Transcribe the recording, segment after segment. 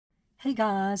Hey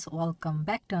guys, welcome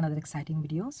back to another exciting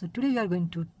video. So today we are going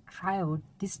to try out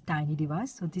this tiny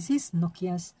device. So this is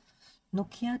Nokia's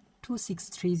Nokia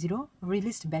 2630,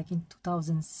 released back in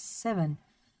 2007,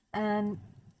 and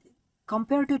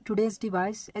compared to today's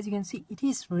device, as you can see, it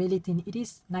is really thin. It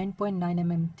is 9.9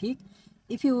 mm thick.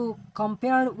 If you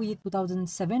compare with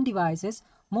 2007 devices,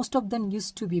 most of them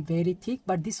used to be very thick,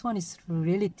 but this one is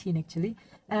really thin actually,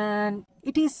 and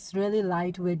it is really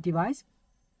lightweight device.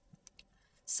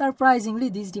 Surprisingly,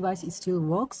 this device still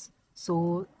works.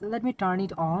 So let me turn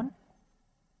it on.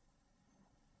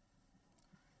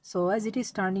 So as it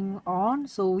is turning on,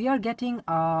 so we are getting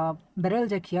a barrel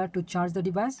jack here to charge the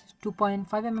device, 2.5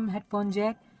 mm headphone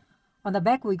jack. On the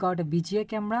back we got a VGA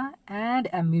camera and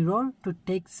a mirror to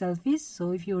take selfies.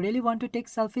 So if you really want to take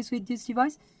selfies with this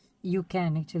device, you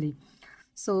can actually.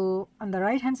 So on the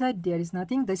right hand side there is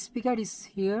nothing. The speaker is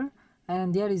here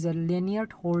and there is a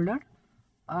lanyard holder,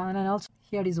 and also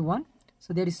here is one,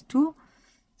 so there is two.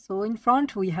 So in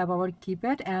front we have our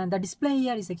keypad, and the display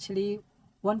here is actually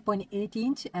 1.8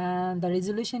 inch, and the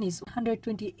resolution is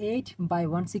 128 by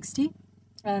 160,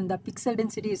 and the pixel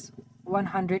density is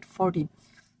 140.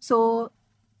 So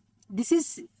this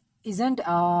isn't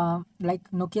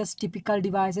like Nokia's typical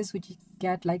devices which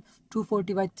get like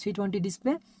 240 by 320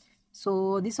 display.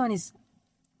 So this one is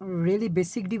really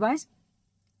basic device,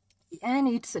 and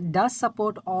it does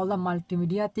support all the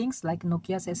multimedia things like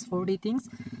Nokia's S40 things.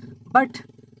 But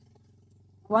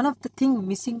one of the thing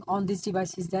missing on this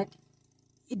device is that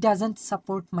it doesn't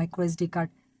support micro SD card,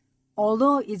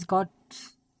 although it's got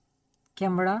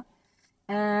camera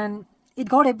and it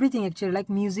got everything actually, like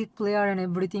music player and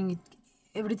everything.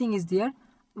 Everything is there,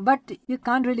 but you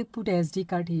can't really put a SD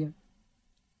card here.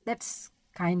 That's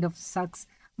kind of sucks.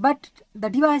 But the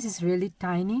device is really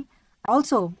tiny.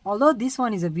 Also, although this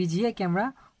one is a VGA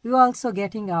camera, we are also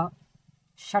getting a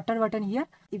shutter button here.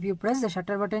 If you press the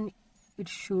shutter button, it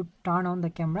should turn on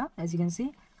the camera. As you can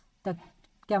see, the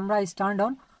camera is turned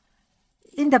on.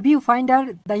 In the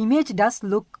viewfinder, the image does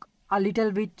look a little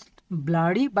bit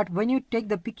blurry, but when you take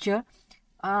the picture,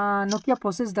 Nokia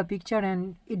processes the picture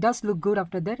and it does look good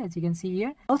after that, as you can see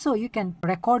here. Also, you can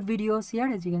record videos here,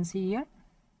 as you can see here.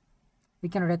 We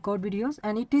can record videos,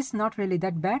 and it is not really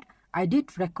that bad. I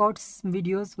did record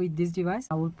videos with this device.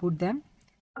 I will put them.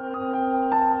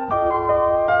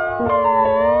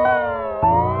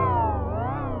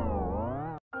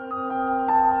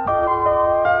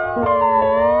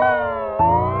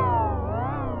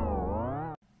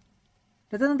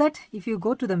 Other than that, if you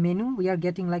go to the menu, we are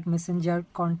getting like messenger,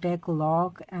 contact,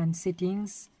 log, and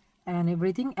settings and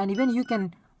everything. And even you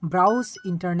can browse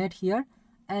internet here,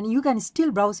 and you can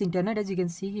still browse internet. As you can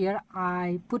see here,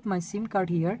 I put my SIM card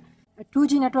here. A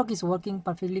 2G network is working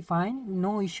perfectly fine.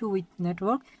 No issue with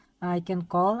network. I can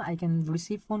call, I can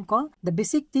receive phone call. The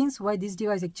basic things why this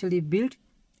device actually built,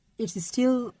 it's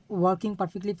still working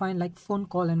perfectly fine, like phone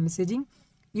call and messaging.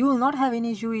 You will not have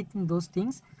any issue with those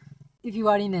things if you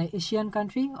are in an Asian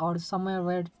country or somewhere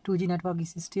where 2G network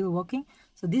is still working.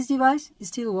 So this device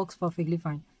still works perfectly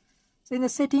fine. So in the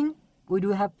setting, we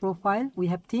do have profile, we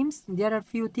have themes. There are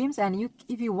few themes, and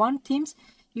if you want themes,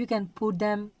 you can put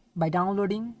them by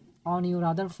downloading on your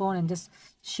other phone and just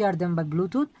share them by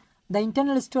Bluetooth. The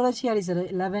internal storage here is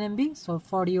 11 MB, so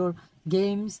for your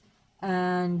games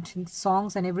and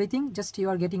songs and everything, just you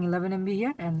are getting 11 MB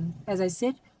here. And as I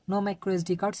said, no micro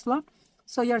SD card slot,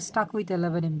 so you're stuck with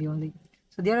 11 MB only.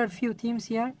 So there are a few themes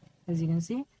here, as you can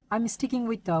see. I'm sticking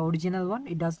with the original one.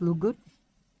 It does look good.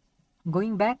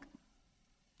 Going back,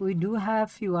 we do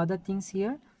have few other things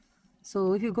here.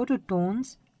 So if you go to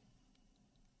tones,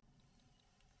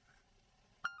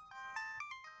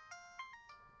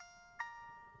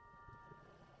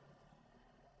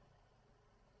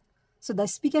 so the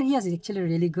speaker here is actually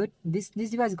really good. This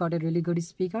device got a really good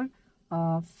speaker.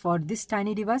 For this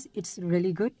tiny device, it's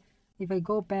really good. If I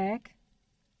go back,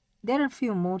 there are a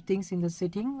few more things in the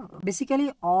setting.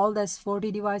 Basically, all the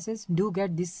S40 devices do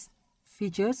get these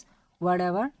features,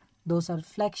 whatever those are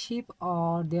flagship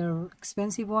or they're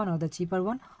expensive one or the cheaper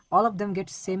one. All of them get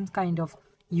same kind of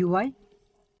UI.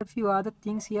 A few other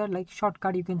things here like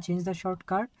shortcut, you can change the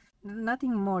shortcut.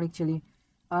 Nothing more actually.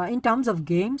 In terms of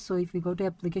games, so if we go to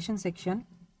application section,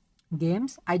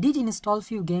 games, I did install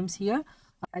few games here.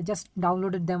 I just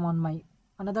downloaded them on my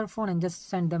another phone and just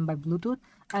send them by Bluetooth.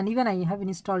 And even I have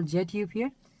installed JTube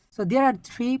here. So there are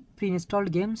 3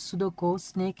 pre-installed games: Sudoku,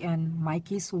 Snake, and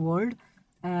Mikey's World.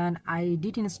 And I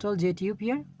did install JTube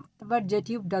here, but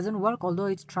JTube doesn't work, although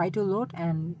it's tried to load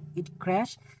and it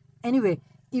crashed. Anyway,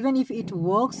 even if it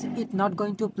works, it's not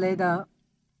going to play the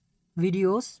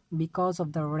videos because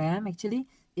of the RAM. Actually,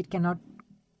 it cannot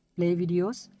play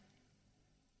videos.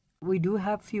 we do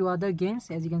have few other games.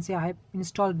 As you can see, I have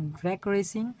installed Drag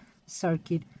Racing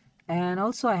Circuit, and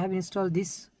also I have installed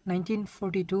this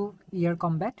 1942 Year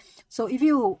Combat. So if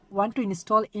you want to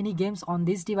install any games on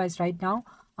this device right now,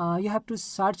 you have to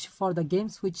search for the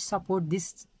games which support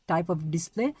this type of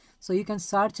display. So you can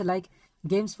search like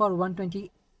games for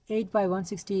 128 by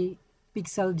 160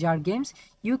 pixel jar games.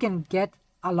 You can get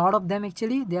a lot of them.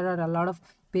 Actually, there are a lot of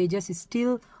pages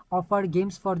still offer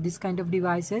games for this kind of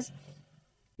devices.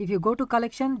 If you go to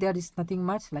collection, there is nothing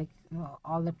much, like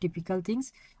all the typical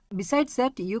things. Besides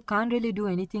that, you can't really do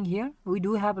anything here. We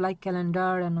do have like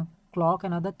calendar and clock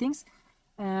and other things,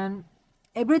 and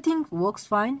everything works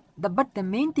fine. But the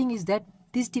main thing is that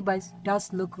this device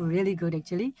does look really good.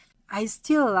 Actually, I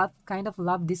still kind of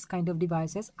love this kind of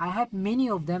devices. I have many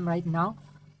of them right now,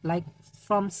 like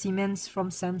from Siemens, from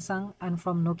Samsung, and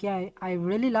from Nokia. I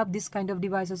really love this kind of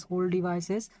devices, old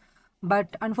devices.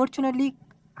 But unfortunately,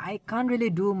 I can't really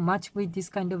do much with this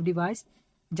kind of device.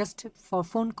 Just for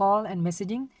phone call and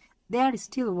messaging, they are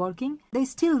still working. They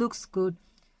still looks good.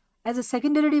 As a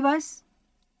secondary device,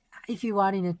 if you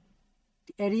are in an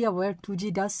area where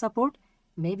 2G does support,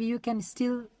 maybe you can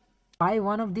still buy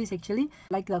one of these. Actually,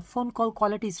 like the phone call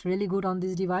quality is really good on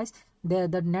this device.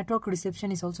 The network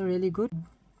reception is also really good,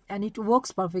 and it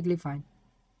works perfectly fine.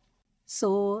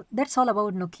 So that's all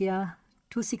about Nokia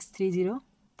 2630.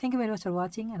 Thank you very much for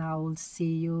watching, and I will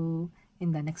see you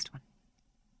in the next one.